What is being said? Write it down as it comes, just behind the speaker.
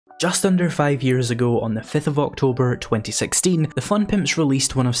Just under 5 years ago, on the 5th of October 2016, the Fun Pimps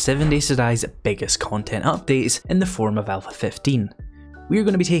released one of 7 Days to Die's biggest content updates in the form of Alpha 15. We are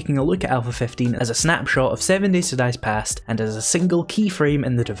going to be taking a look at Alpha 15 as a snapshot of 7 Days to Die's past and as a single keyframe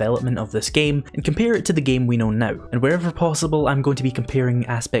in the development of this game, and compare it to the game we know now. And wherever possible, I'm going to be comparing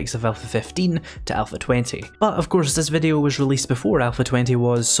aspects of Alpha 15 to Alpha 20. But of course this video was released before Alpha 20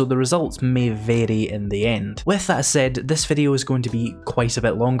 was, so the results may vary in the end. With that said, this video is going to be quite a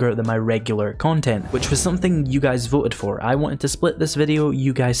bit longer than my regular content, which was something you guys voted for. I wanted to split this video,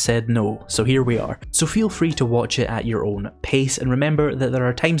 you guys said no, so here we are. So feel free to watch it at your own pace, and remember that there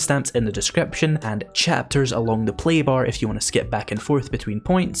are timestamps in the description and chapters along the play bar if you want to skip back and forth between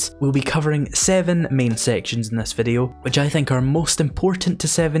points. We'll be covering 7 main sections in this video, which I think are most important to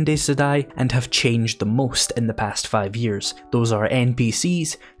 7 Days to Die and have changed the most in the past 5 years. Those are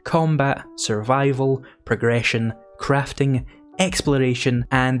NPCs, combat, survival, progression, crafting, exploration,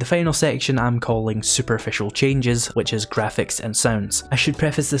 and the final section I'm calling superficial changes, which is graphics and sounds. I should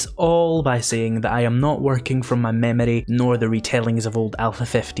preface this all by saying that I am not working from my memory nor the retellings of old Alpha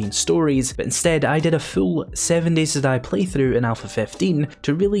 15 stories, but instead I did a full 7 Days to Die playthrough in Alpha 15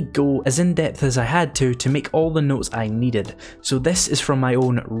 to really go as in depth as I had to make all the notes I needed. So this is from my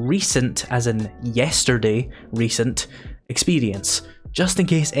own recent, as in yesterday, recent experience, just in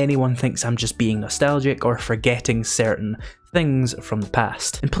case anyone thinks I'm just being nostalgic or forgetting certain things from the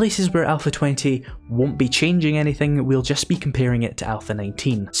past. In places where Alpha 20 won't be changing anything, we'll just be comparing it to Alpha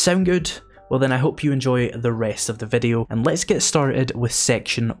 19. Sound good? Well then I hope you enjoy the rest of the video, and let's get started with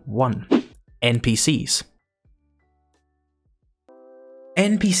section 1. NPCs.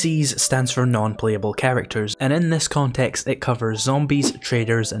 NPCs stands for non-playable characters, and in this context it covers zombies,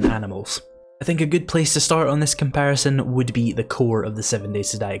 traders, and animals. I think a good place to start on this comparison would be the core of the 7 Days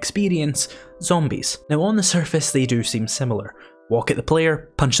to Die experience, zombies. Now on the surface they do seem similar. Walk at the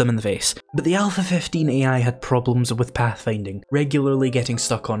player, punch them in the face. But the Alpha 15 AI had problems with pathfinding, regularly getting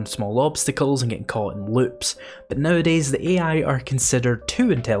stuck on small obstacles and getting caught in loops. But nowadays the AI are considered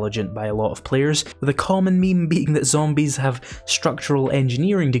too intelligent by a lot of players, with a common meme being that zombies have structural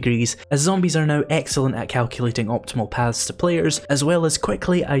engineering degrees, as zombies are now excellent at calculating optimal paths to players, as well as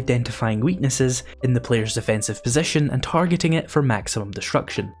quickly identifying weaknesses in the player's defensive position and targeting it for maximum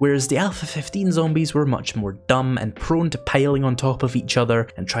destruction. Whereas the Alpha 15 zombies were much more dumb and prone to piling on top of each other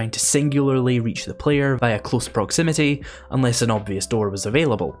and trying to singularly reach the player via close proximity unless an obvious door was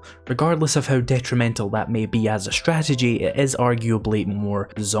available. Regardless of how detrimental that may be as a strategy, it is arguably more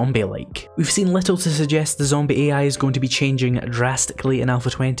zombie-like. We've seen little to suggest the zombie AI is going to be changing drastically in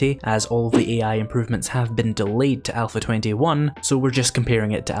Alpha 20, as all of the AI improvements have been delayed to Alpha 21, so we're just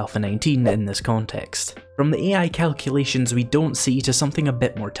comparing it to Alpha 19 in this context. From the AI calculations we don't see to something a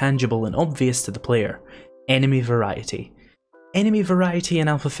bit more tangible and obvious to the player: enemy variety. Enemy variety in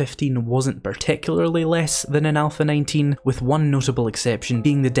Alpha 15 wasn't particularly less than in Alpha 19, with one notable exception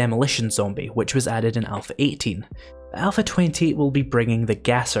being the demolition zombie, which was added in Alpha 18. Alpha 20 will be bringing the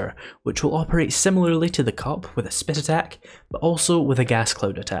gasser, which will operate similarly to the cup with a spit attack, but also with a gas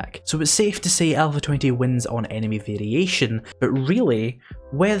cloud attack. So it's safe to say Alpha 20 wins on enemy variation, but really,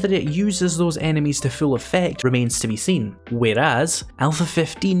 whether it uses those enemies to full effect remains to be seen. Whereas, Alpha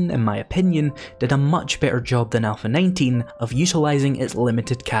 15, in my opinion, did a much better job than Alpha 19 of utilising its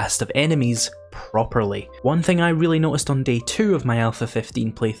limited cast of enemies properly. One thing I really noticed on day 2 of my Alpha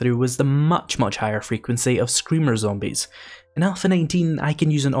 15 playthrough was the much higher frequency of screamer zombies. In Alpha 19, I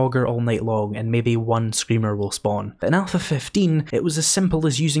can use an auger all night long and maybe one screamer will spawn, but in Alpha 15, it was as simple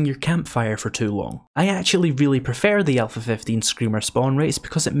as using your campfire for too long. I actually really prefer the Alpha 15 screamer spawn rates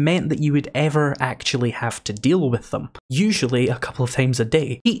because it meant that you would ever actually have to deal with them, usually a couple of times a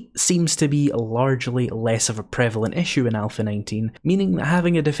day. Heat seems to be largely less of a prevalent issue in Alpha 19, meaning that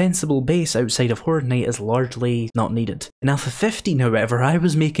having a defensible base outside of Horde Night is largely not needed. In Alpha 15, however, I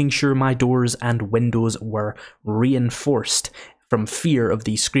was making sure my doors and windows were reinforced from fear of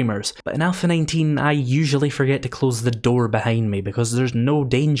these screamers, but in Alpha 19 I usually forget to close the door behind me because there's no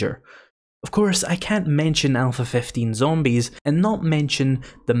danger. Of course, I can't mention Alpha 15 zombies and not mention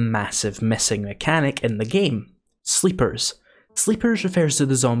the massive missing mechanic in the game: sleepers. Sleepers refers to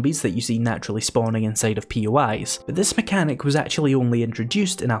the zombies that you see naturally spawning inside of POIs, but this mechanic was actually only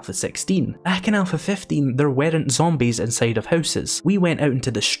introduced in Alpha 16. Back in Alpha 15, there weren't zombies inside of houses. We went out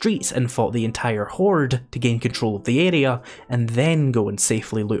into the streets and fought the entire horde to gain control of the area, and then go and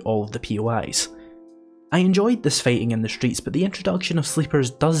safely loot all of the POIs. I enjoyed this fighting in the streets, but the introduction of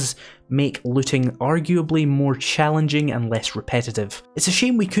sleepers does make looting arguably more challenging and less repetitive. It's a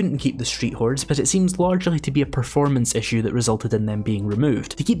shame we couldn't keep the street hordes, but it seems largely to be a performance issue that resulted in them being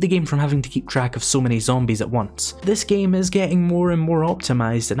removed, to keep the game from having to keep track of so many zombies at once. This game is getting more and more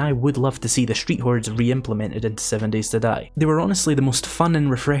optimised, and I would love to see the street hordes re-implemented into 7 Days to Die. They were honestly the most fun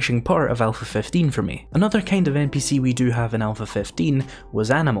and refreshing part of Alpha 15 for me. Another kind of NPC we do have in Alpha 15 was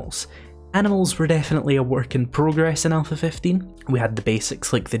animals. Animals were definitely a work in progress in Alpha 15. We had the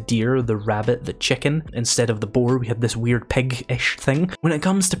basics like the deer, the rabbit, the chicken. Instead of the boar, we had this weird pig-ish thing. When it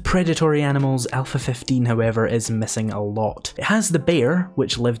comes to predatory animals, Alpha 15, however, is missing a lot. It has the bear,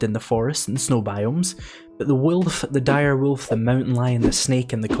 which lived in the forest and snow biomes, but the wolf, the dire wolf, the mountain lion, the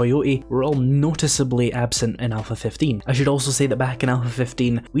snake and the coyote were all noticeably absent in Alpha 15. I should also say that back in Alpha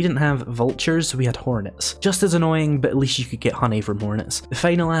 15, we didn't have vultures, we had hornets. Just as annoying, but at least you could get honey from hornets. The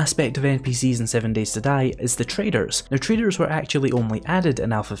final aspect of NPCs in 7 Days to Die is the traders. Now traders were actually only added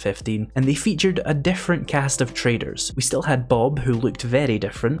in Alpha 15, and they featured a different cast of traders. We still had Bob, who looked very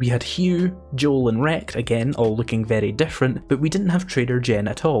different. We had Hugh, Joel and Rex, again all looking very different, but we didn't have Trader Jen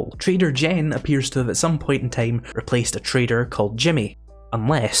at all. Trader Jen appears to have at some point in time replaced a trader called Jimmy,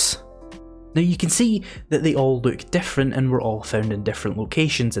 unless... Now you can see that they all look different and were all found in different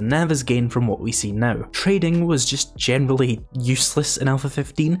locations in Navezgane from what we see now. Trading was just generally useless in Alpha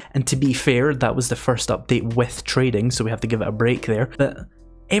 15, and to be fair, that was the first update with trading, so we have to give it a break there, but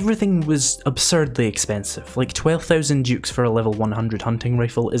everything was absurdly expensive. Like 12,000 dukes for a level 100 hunting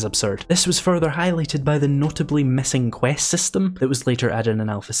rifle is absurd. This was further highlighted by the notably missing quest system that was later added in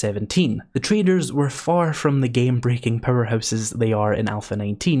Alpha 17. The traders were far from the game-breaking powerhouses they are in Alpha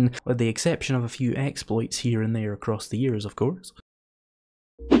 19, with the exception of a few exploits here and there across the years, of course.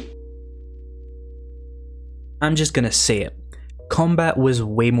 I'm just gonna say it. Combat was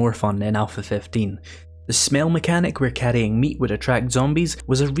way more fun in Alpha 15. The smell mechanic where carrying meat would attract zombies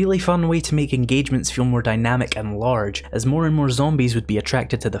was a really fun way to make engagements feel more dynamic and large, as more and more zombies would be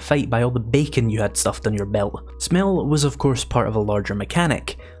attracted to the fight by all the bacon you had stuffed on your belt. Smell was of course part of a larger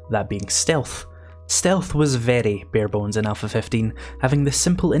mechanic, that being stealth. Stealth was very bare bones in Alpha 15, having this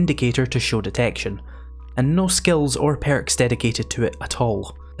simple indicator to show detection, and no skills or perks dedicated to it at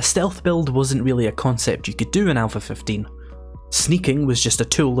all. A stealth build wasn't really a concept you could do in Alpha 15. Sneaking was just a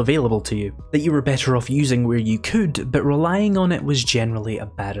tool available to you, that you were better off using where you could, but relying on it was generally a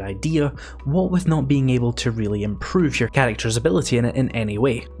bad idea, what with not being able to really improve your character's ability in it in any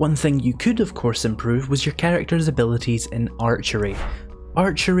way. One thing you could of course improve was your character's abilities in archery.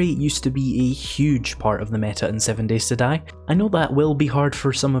 Archery used to be a huge part of the meta in 7 Days to Die. I know that will be hard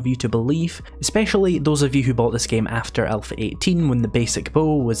for some of you to believe, especially those of you who bought this game after Alpha 18 when the basic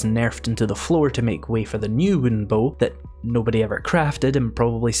bow was nerfed into the floor to make way for the new wooden bow that nobody ever crafted and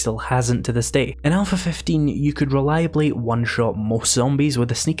probably still hasn't to this day. In Alpha 15 you could reliably one-shot most zombies with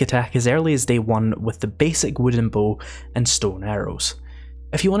a sneak attack as early as day 1 with the basic wooden bow and stone arrows.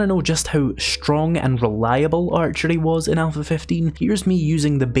 If you want to know just how strong and reliable archery was in Alpha 15, here's me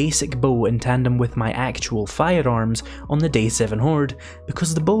using the basic bow in tandem with my actual firearms on the Day 7 Horde,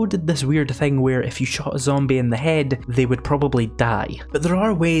 because the bow did this weird thing where if you shot a zombie in the head, they would probably die. But there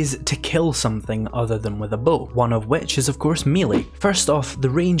are ways to kill something other than with a bow, one of which is of course melee. First off, the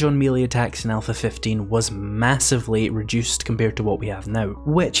range on melee attacks in Alpha 15 was massively reduced compared to what we have now,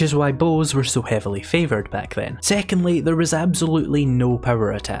 which is why bows were so heavily favoured back then. Secondly, there was absolutely no power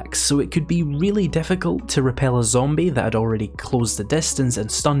attacks, so it could be really difficult to repel a zombie that had already closed the distance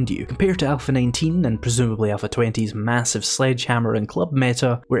and stunned you, compared to Alpha 19 and presumably Alpha 20's massive sledgehammer and club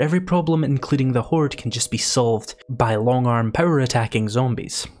meta, where every problem including the horde can just be solved by long arm power attacking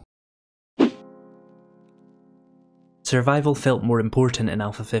zombies. Survival felt more important in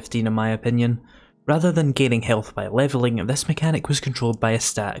Alpha 15 in my opinion. Rather than gaining health by leveling, this mechanic was controlled by a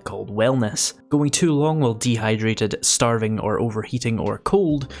stat called wellness. Going too long while dehydrated, starving or overheating or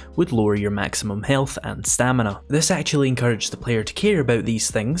cold would lower your maximum health and stamina. This actually encouraged the player to care about these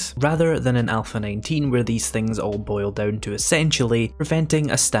things, rather than in Alpha 19 where these things all boil down to essentially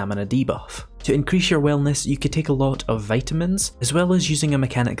preventing a stamina debuff. To increase your wellness, you could take a lot of vitamins, as well as using a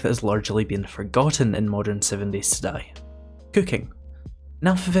mechanic that has largely been forgotten in modern 7 Days to Die: cooking. In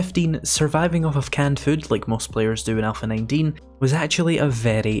Alpha 15, surviving off of canned food, like most players do in Alpha 19, was actually a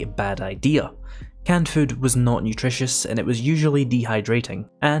very bad idea. Canned food was not nutritious, and it was usually dehydrating,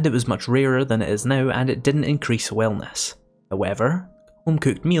 and it was much rarer than it is now, and it didn't increase wellness. However,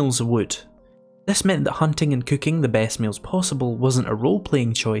 home-cooked meals would. This meant that hunting and cooking the best meals possible wasn't a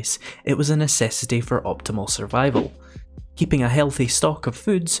role-playing choice, it was a necessity for optimal survival. Keeping a healthy stock of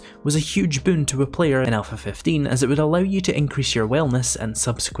foods was a huge boon to a player in Alpha 15, as it would allow you to increase your wellness and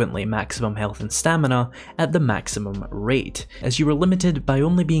subsequently maximum health and stamina at the maximum rate, as you were limited by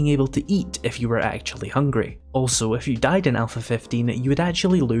only being able to eat if you were actually hungry. Also, if you died in Alpha 15, you would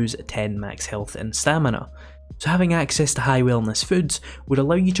actually lose 10 max health and stamina, so having access to high wellness foods would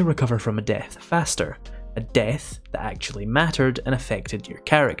allow you to recover from a death faster, a death that actually mattered and affected your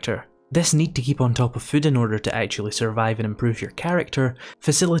character. This need to keep on top of food in order to actually survive and improve your character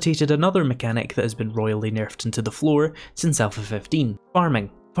facilitated another mechanic that has been royally nerfed into the floor since Alpha 15,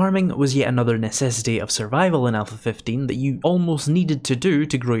 farming. Farming was yet another necessity of survival in Alpha 15 that you almost needed to do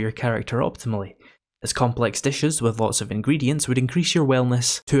to grow your character optimally, as complex dishes with lots of ingredients would increase your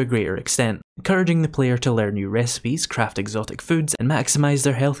wellness to a greater extent, encouraging the player to learn new recipes, craft exotic foods, and maximise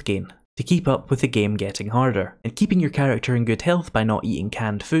their health gain, to keep up with the game getting harder. And keeping your character in good health by not eating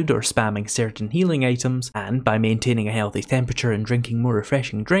canned food or spamming certain healing items, and by maintaining a healthy temperature and drinking more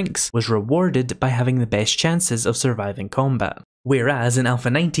refreshing drinks, was rewarded by having the best chances of surviving combat. Whereas in Alpha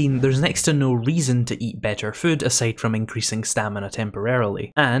 19, there's next to no reason to eat better food aside from increasing stamina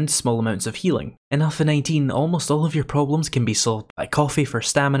temporarily, and small amounts of healing. In Alpha 19, almost all of your problems can be solved by coffee for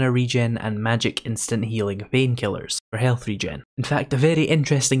stamina regen and magic instant healing painkillers for health regen. In fact, a very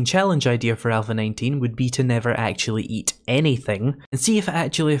interesting challenge idea for Alpha 19 would be to never actually eat anything, and see if it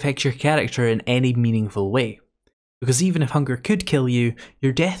actually affects your character in any meaningful way. Because even if hunger could kill you,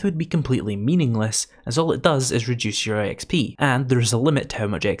 your death would be completely meaningless, as all it does is reduce your XP, and there is a limit to how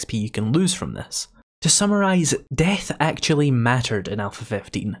much XP you can lose from this. To summarise, death actually mattered in Alpha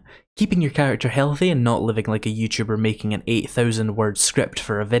 15. Keeping your character healthy and not living like a YouTuber making an 8,000 word script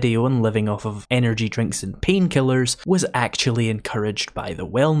for a video and living off of energy drinks and painkillers was actually encouraged by the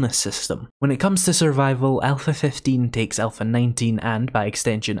wellness system. When it comes to survival, Alpha 15 takes Alpha 19 and, by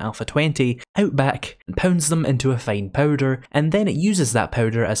extension, Alpha 20 out back and pounds them into a fine powder, and then it uses that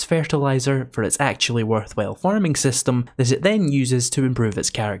powder as fertiliser for its actually worthwhile farming system that it then uses to improve its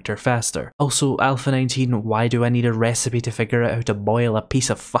character faster. Also, Alpha 19, why do I need a recipe to figure out how to boil a piece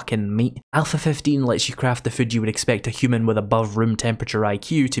of fucking meat? Alpha 15 lets you craft the food you would expect a human with above room temperature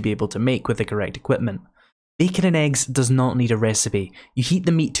IQ to be able to make with the correct equipment. Bacon and eggs does not need a recipe. You heat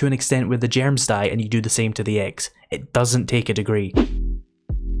the meat to an extent where the germs die and you do the same to the eggs. It doesn't take a degree.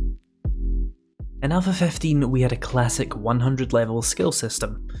 In Alpha 15 we had a classic 100 level skill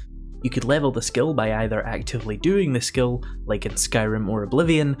system. You could level the skill by either actively doing the skill, like in Skyrim or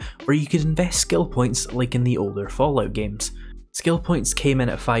Oblivion, or you could invest skill points like in the older Fallout games. Skill points came in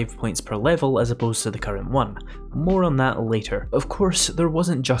at 5 points per level as opposed to the current one. More on that later. Of course, there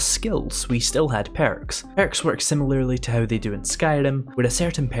wasn't just skills, we still had perks. Perks work similarly to how they do in Skyrim, where a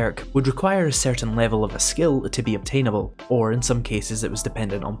certain perk would require a certain level of a skill to be obtainable, or in some cases it was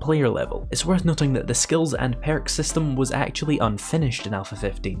dependent on player level. It's worth noting that the skills and perks system was actually unfinished in Alpha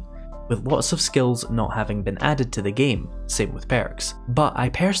 15. with lots of skills not having been added to the game, same with perks. But I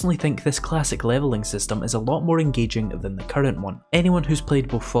personally think this classic leveling system is a lot more engaging than the current one. Anyone who's played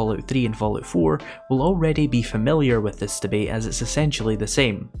both Fallout 3 and Fallout 4 will already be familiar with this debate, as it's essentially the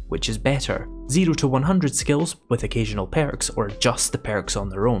same, which is better. 0 to 100 skills with occasional perks, or just the perks on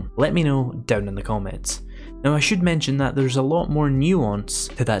their own. Let me know down in the comments. Now I should mention that there's a lot more nuance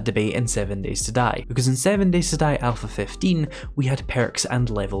to that debate in 7 Days to Die, because in 7 Days to Die Alpha 15 we had perks and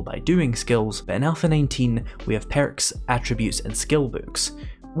level by doing skills, but in Alpha 19 we have perks, attributes and skill books,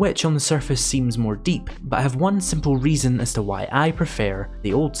 which on the surface seems more deep, but I have one simple reason as to why I prefer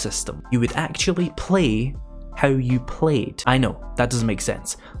the old system. You would actually play how you played. I know, that doesn't make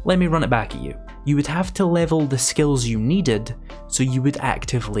sense. Let me run it back at you. You would have to level the skills you needed, so you would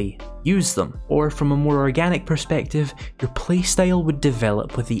actively use them. Or from a more organic perspective, your playstyle would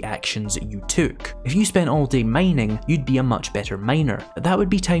develop with the actions you took. If you spent all day mining, you'd be a much better miner, but that would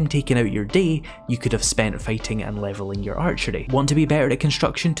be time taken out your day you could have spent fighting and leveling your archery. Want to be better at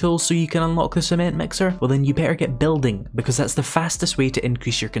construction tools so you can unlock the cement mixer? Well then you better get building, because that's the fastest way to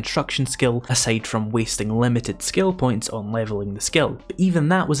increase your construction skill aside from wasting limited skill points on leveling the skill. But even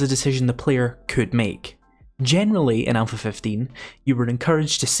that was a decision the player could make. Generally, in Alpha 15, you were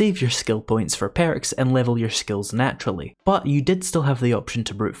encouraged to save your skill points for perks and level your skills naturally, but you did still have the option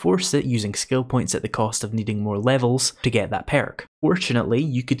to brute force it using skill points at the cost of needing more levels to get that perk. Fortunately,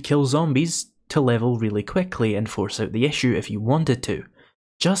 you could kill zombies to level really quickly and force out the issue if you wanted to,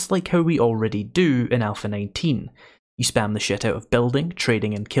 just like how we already do in Alpha 19. You spam the shit out of building,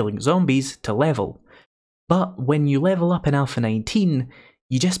 trading and killing zombies to level. But when you level up in Alpha 19,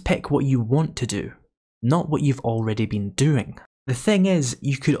 you just pick what you want to do, not what you've already been doing. The thing is,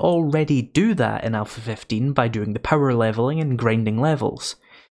 you could already do that in Alpha 15 by doing the power leveling and grinding levels,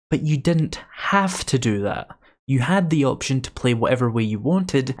 but you didn't have to do that. You had the option to play whatever way you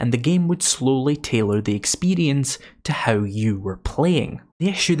wanted, and the game would slowly tailor the experience to how you were playing. The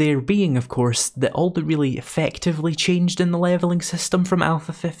issue there being, of course, that all that really effectively changed in the leveling system from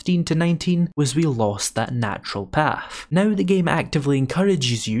Alpha 15 to 19 was we lost that natural path. Now the game actively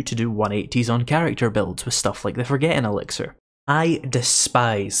encourages you to do 180s on character builds with stuff like the Forgetting Elixir. I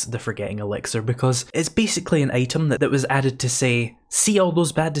despise the Forgetting Elixir because it's basically an item that was added to say, see all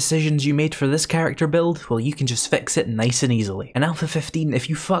those bad decisions you made for this character build? Well, you can just fix it nice and easily. In Alpha 15, if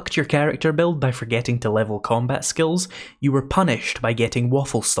you fucked your character build by forgetting to level combat skills, you were punished by getting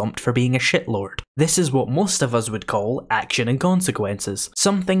waffle stomped for being a shitlord. This is what most of us would call action and consequences,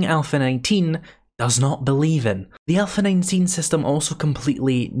 something Alpha 19 does not believe in. The Alpha 19 system also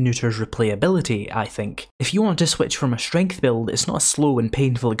completely neuters replayability, I think. If you want to switch from a strength build, it's not a slow and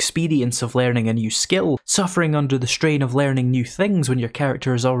painful experience of learning a new skill, suffering under the strain of learning new things when your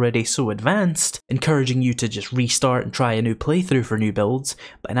character is already so advanced, encouraging you to just restart and try a new playthrough for new builds,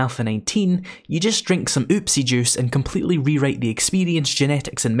 but in Alpha 19, you just drink some oopsie juice and completely rewrite the experience,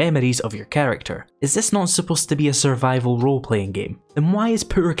 genetics and memories of your character. Is this not supposed to be a survival role-playing game? Then why is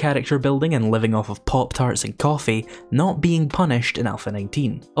poor character building and living off of Pop-Tarts and coffee not being punished in Alpha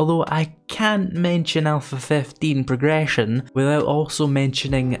 19? Although I can't mention Alpha 15 progression without also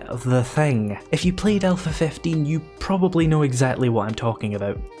mentioning The Thing. If you played Alpha 15, you probably know exactly what I'm talking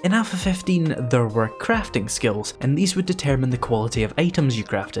about. In Alpha 15, there were crafting skills, and these would determine the quality of items you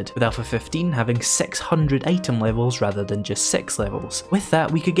crafted, with Alpha 15 having 600 item levels rather than just 6 levels. With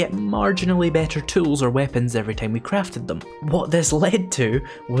that, we could get marginally better tools or weapons every time we crafted them. What this led to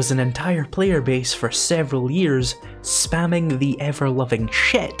was an entire player base for several years spamming the ever-loving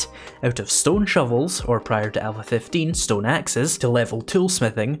shit out of stone shovels, or prior to Alpha 15, stone axes, to level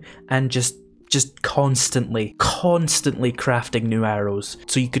toolsmithing, and just constantly crafting new arrows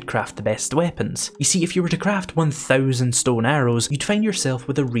so you could craft the best weapons. You see, if you were to craft 1000 stone arrows, you'd find yourself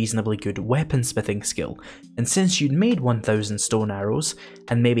with a reasonably good weaponsmithing skill, and since you'd made 1000 stone arrows,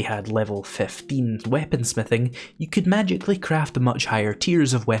 and maybe had level 15 weaponsmithing, you could magically craft much higher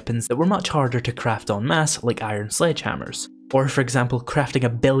tiers of weapons that were much harder to craft en masse, like iron sledgehammers. Or for example, crafting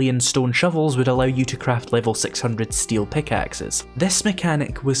 1 billion stone shovels would allow you to craft level 600 steel pickaxes. This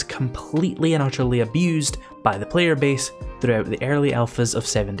mechanic was completely and utterly abused by the player base throughout the early alphas of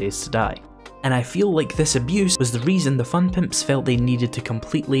 7 Days to Die. And I feel like this abuse was the reason the Fun Pimps felt they needed to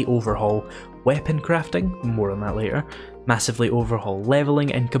completely overhaul weapon crafting, more on that later, massively overhaul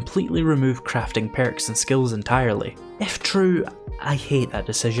leveling, and completely remove crafting perks and skills entirely. If true, I hate that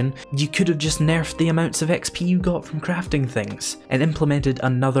decision. You could have just nerfed the amounts of XP you got from crafting things, and implemented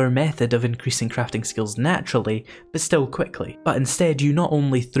another method of increasing crafting skills naturally, but still quickly. But instead, you not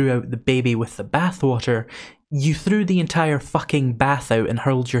only threw out the baby with the bathwater, you threw the entire fucking bath out and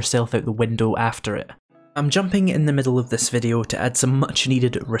hurled yourself out the window after it. I'm jumping in the middle of this video to add some much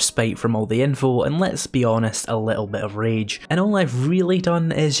needed respite from all the info, and let's be honest, a little bit of rage. And all I've really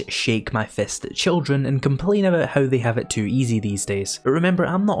done is shake my fist at children and complain about how they have it too easy these days. But remember,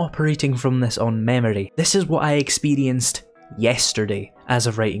 I'm not operating from this on memory. This is what I experienced yesterday as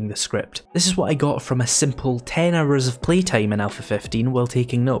of writing the script. This is what I got from a simple 10 hours of playtime in Alpha 15 while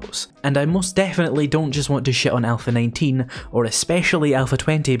taking notes. And I most definitely don't just want to shit on Alpha 19, or especially Alpha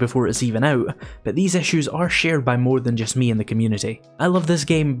 20 before it's even out, but these issues are shared by more than just me in the community. I love this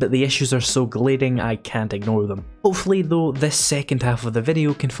game, but the issues are so glaring I can't ignore them. Hopefully though, this second half of the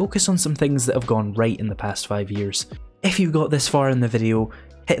video can focus on some things that have gone right in the past 5 years. If you got this far in the video,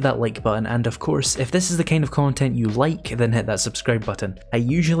 hit that like button, and of course, if this is the kind of content you like, then hit that subscribe button. I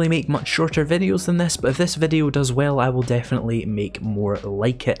usually make much shorter videos than this, but if this video does well, I will definitely make more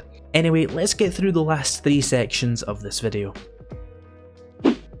like it. Anyway, let's get through the last 3 sections of this video.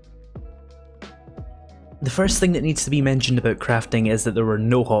 The first thing that needs to be mentioned about crafting is that there were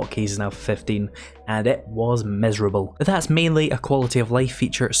no hotkeys in Alpha 15, and it was miserable. But that's mainly a quality of life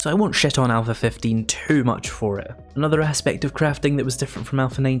feature, so I won't shit on Alpha 15 too much for it. Another aspect of crafting that was different from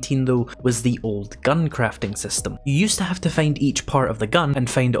Alpha 19 though was the old gun crafting system. You used to have to find each part of the gun and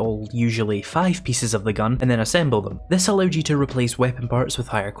find all usually 5 pieces of the gun and then assemble them. This allowed you to replace weapon parts with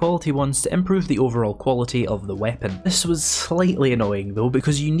higher quality ones to improve the overall quality of the weapon. This was slightly annoying though,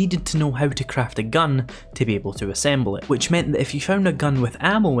 because you needed to know how to craft a gun to be able to assemble it, which meant that if you found a gun with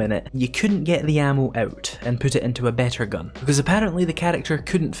ammo in it, you couldn't get the ammo ammo out and put it into a better gun, because apparently the character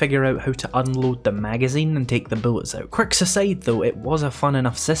couldn't figure out how to unload the magazine and take the bullets out. Quirks aside though, it was a fun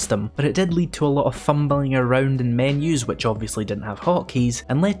enough system, but it did lead to a lot of fumbling around in menus which obviously didn't have hotkeys,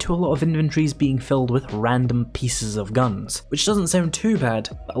 and led to a lot of inventories being filled with random pieces of guns, which doesn't sound too bad,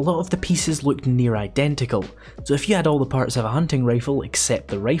 but a lot of the pieces looked near identical. So if you had all the parts of a hunting rifle except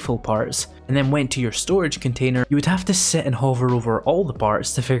the rifle parts, and then went to your storage container, you would have to sit and hover over all the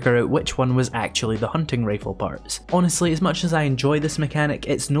parts to figure out which one was actually the hunting rifle parts. Honestly, as much as I enjoy this mechanic,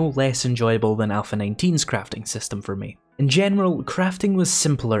 it's no less enjoyable than Alpha 19's crafting system for me. In general, crafting was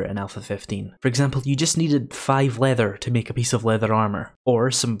simpler in Alpha 15. For example, you just needed 5 leather to make a piece of leather armor, or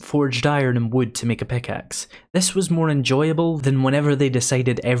some forged iron and wood to make a pickaxe. This was more enjoyable than whenever they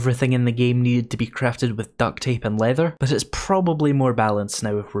decided everything in the game needed to be crafted with duct tape and leather, but it's probably more balanced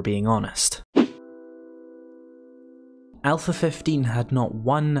now if we're being honest. Alpha 15 had not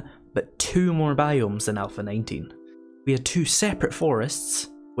 1, but 2 more biomes than Alpha 19. We had 2 separate forests,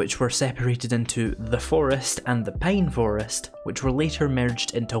 which were separated into the forest and the pine forest, which were later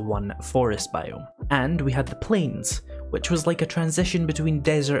merged into one forest biome. And we had the plains, which was like a transition between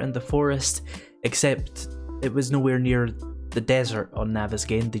desert and the forest, except it was nowhere near the desert on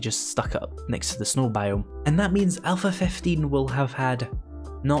Navezgane, they just stuck it up next to the snow biome. And that means Alpha 15 will have had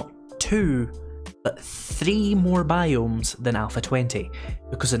not 2, but 3 more biomes than Alpha 20,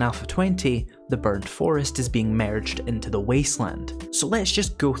 because in Alpha 20, the burnt forest is being merged into the wasteland. So let's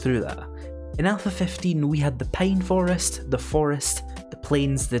just go through that. In Alpha 15, we had the pine forest, the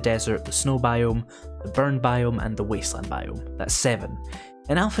plains, the desert, the snow biome, the burned biome, and the wasteland biome. That's 7.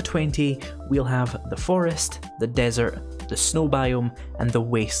 In Alpha 20, we'll have the forest, the desert, the snow biome, and the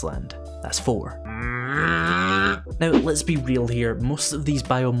wasteland. That's 4. Now let's be real here, most of these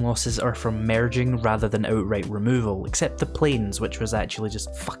biome losses are from merging rather than outright removal, except the plains, which was actually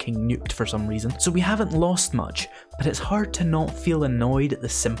just fucking nuked for some reason. So we haven't lost much, but it's hard to not feel annoyed at the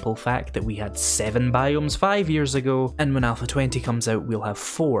simple fact that we had 7 biomes 5 years ago, and when Alpha 20 comes out we'll have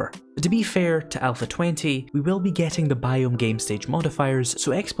 4. But to be fair to Alpha 20, we will be getting the biome game stage modifiers,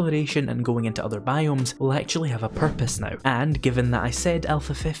 so exploration and going into other biomes will actually have a purpose now. And given that I said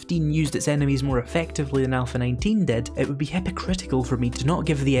Alpha 15 used its enemies more effectively than Alpha 19 did, it would be hypocritical for me to not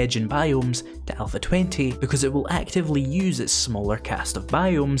give the edge in biomes to Alpha 20, because it will actively use its smaller cast of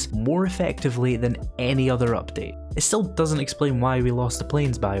biomes more effectively than any other update. It still doesn't explain why we lost the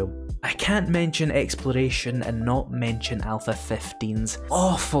plains biome. I can't mention exploration and not mention Alpha 15's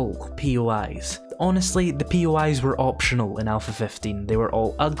awful POIs. Honestly, the POIs were optional in Alpha 15. They were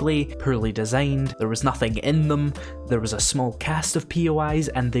all ugly, poorly designed, there was nothing in them, there was a small cast of POIs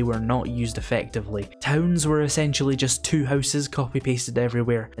and they were not used effectively. Towns were essentially just 2 houses copy-pasted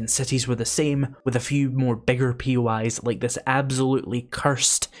everywhere, and cities were the same, with a few more bigger POIs like this absolutely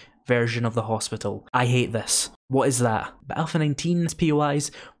cursed version of the hospital. I hate this. What is that? But Alpha 19's POIs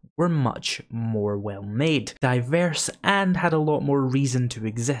were much more well made, diverse, and had a lot more reason to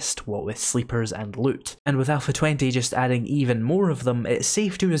exist, what with sleepers and loot. And with Alpha 20 just adding even more of them, it's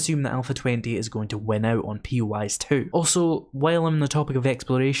safe to assume that Alpha 20 is going to win out on POIs too. Also, while I'm on the topic of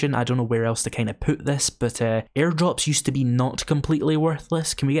exploration, I don't know where else to kind of put this, but airdrops used to be not completely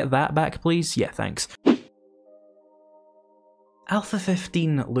worthless. Can we get that back please? Yeah, thanks. Alpha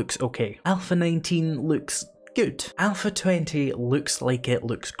 15 looks okay. Alpha 19 looks good. Alpha 20 looks like it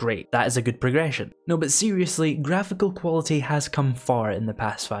looks great. That is a good progression. No, but seriously, graphical quality has come far in the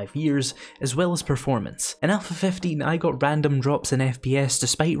past 5 years, as well as performance. In Alpha 15, I got random drops in FPS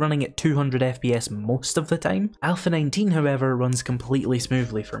despite running at 200 FPS most of the time. Alpha 19, however, runs completely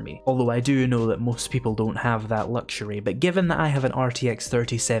smoothly for me, although I do know that most people don't have that luxury, but given that I have an RTX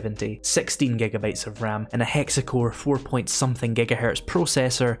 3070, 16GB of RAM, and a hexa-core 4-point-something GHz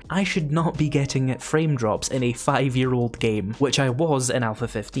processor, I should not be getting frame drops in a 5-year-old game, which I was in Alpha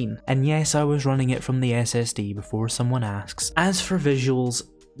 15. And yes, I was running it from the SSD before someone asks. As for visuals,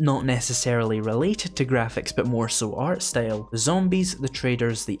 not necessarily related to graphics but more so art style, the zombies, the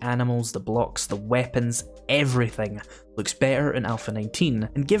traders, the animals, the blocks, the weapons, everything looks better in Alpha 19,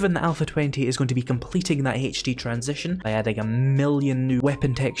 and given that Alpha 20 is going to be completing that HD transition by adding a million new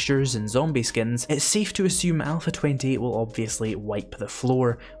weapon textures and zombie skins, it's safe to assume Alpha 20 will obviously wipe the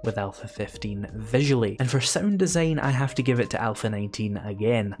floor with Alpha 15 visually. And for sound design, I have to give it to Alpha 19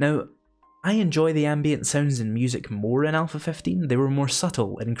 again. Now, I enjoy the ambient sounds and music more in Alpha 15, they were more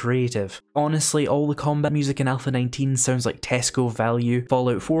subtle and creative. Honestly, all the combat music in Alpha 19 sounds like Tesco value.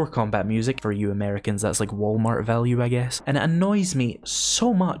 Fallout 4 combat music, for you Americans that's like Walmart value I guess, and it annoys me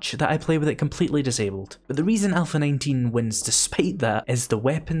so much that I play with it completely disabled. But the reason Alpha 19 wins despite that is the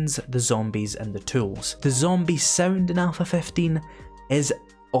weapons, the zombies, and the tools. The zombie sound in Alpha 15 is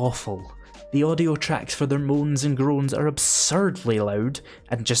awful. The audio tracks for their moans and groans are absurdly loud,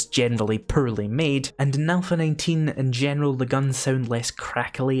 and just generally poorly made, and in Alpha 19 in general the guns sound less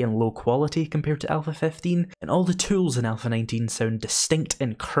crackly and low quality compared to Alpha 15, and all the tools in Alpha 19 sound distinct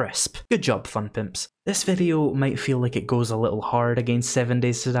and crisp. Good job, Fun Pimps. This video might feel like it goes a little hard against 7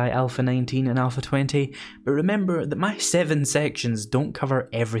 Days to Die Alpha 19 and Alpha 20, but remember that my 7 sections don't cover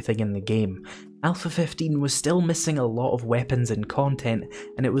everything in the game. Alpha 15 was still missing a lot of weapons and content,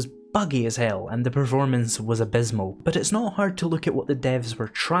 and it was buggy as hell, and the performance was abysmal. But it's not hard to look at what the devs were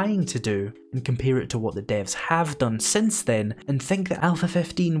trying to do and compare it to what the devs have done since then, and think that Alpha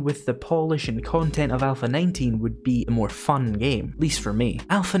 15 with the polish and content of Alpha 19 would be a more fun game, at least for me.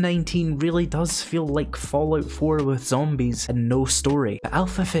 Alpha 19 really does feel like Fallout 4 with zombies and no story, but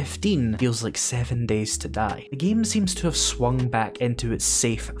Alpha 15 feels like 7 Days to Die. The game seems to have swung back into its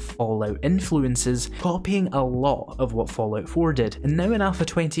safe Fallout influences, copying a lot of what Fallout 4 did, and now in Alpha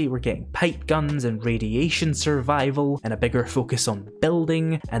 20 we're getting pipe guns and radiation survival and a bigger focus on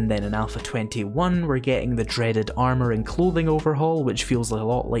building, and then in Alpha 21 we're getting the dreaded armor and clothing overhaul, which feels a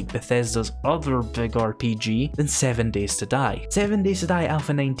lot like Bethesda's other big RPG than 7 Days to Die. 7 Days to Die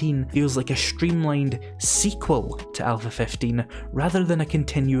Alpha 19 feels like a streamlined sequel to Alpha 15 rather than a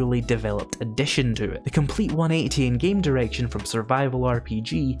continually developed addition to it. The complete 180 in game direction from survival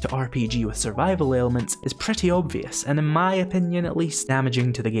RPG to RPG with survival elements is pretty obvious, and in my opinion at least,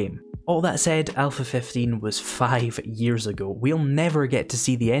 damaging to the game. All that said, Alpha 15 was 5 years ago. We'll never get to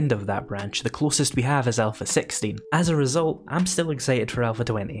see the end of that branch, the closest we have is Alpha 16. As a result, I'm still excited for Alpha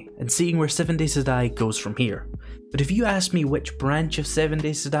 20, and seeing where 7 Days to Die goes from here. But if you ask me which branch of 7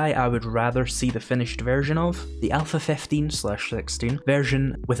 Days to Die I would rather see the finished version of, the Alpha 15/16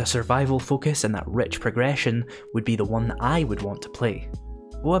 version with a survival focus and that rich progression would be the one I would want to play.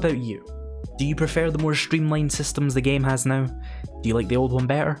 What about you? Do you prefer the more streamlined systems the game has now? Do you like the old one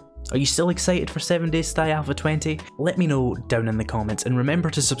better? Are you still excited for 7 Days to Die Alpha 20? Let me know down in the comments, and remember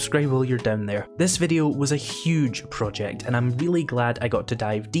to subscribe while you're down there. This video was a huge project, and I'm really glad I got to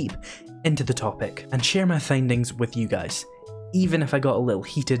dive deep into the topic and share my findings with you guys, even if I got a little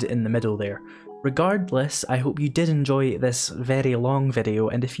heated in the middle there. Regardless, I hope you did enjoy this very long video,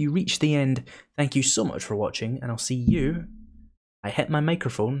 and if you reached the end, thank you so much for watching, and I'll see you, I hit my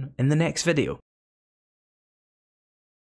microphone, in the next video.